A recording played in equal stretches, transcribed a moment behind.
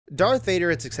Darth Vader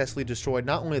had successfully destroyed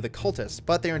not only the cultists,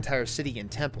 but their entire city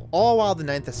and temple, all while the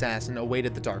ninth assassin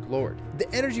awaited the Dark Lord. The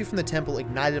energy from the temple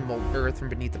ignited molten earth from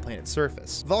beneath the planet's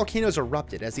surface. Volcanoes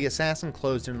erupted as the assassin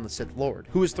closed in on the Sith Lord,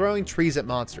 who was throwing trees at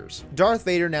monsters. Darth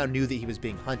Vader now knew that he was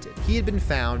being hunted. He had been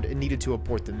found and needed to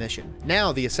abort the mission.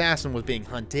 Now the assassin was being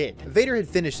hunted. Vader had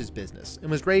finished his business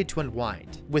and was ready to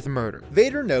unwind with murder.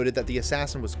 Vader noted that the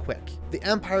assassin was quick. The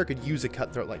Empire could use a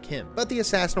cutthroat like him, but the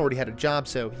assassin already had a job,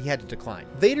 so he had to decline.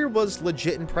 Vader was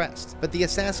legit impressed, but the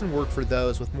assassin worked for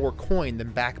those with more coin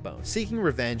than backbone, seeking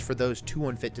revenge for those too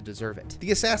unfit to deserve it.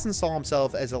 The assassin saw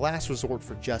himself as a last resort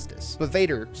for justice, but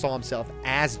Vader saw himself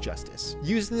as justice.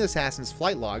 Using the assassin's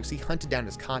flight logs, he hunted down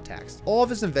his contacts. All of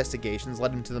his investigations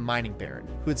led him to the mining baron,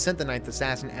 who had sent the ninth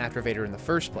assassin after Vader in the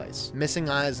first place, missing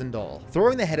eyes and all.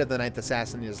 Throwing the head of the ninth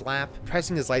assassin in his lap,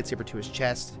 pressing his lightsaber to his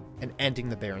chest, and ending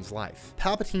the Baron's life.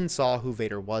 Palpatine saw who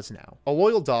Vader was now, a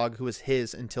loyal dog who was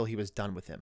his until he was done with him.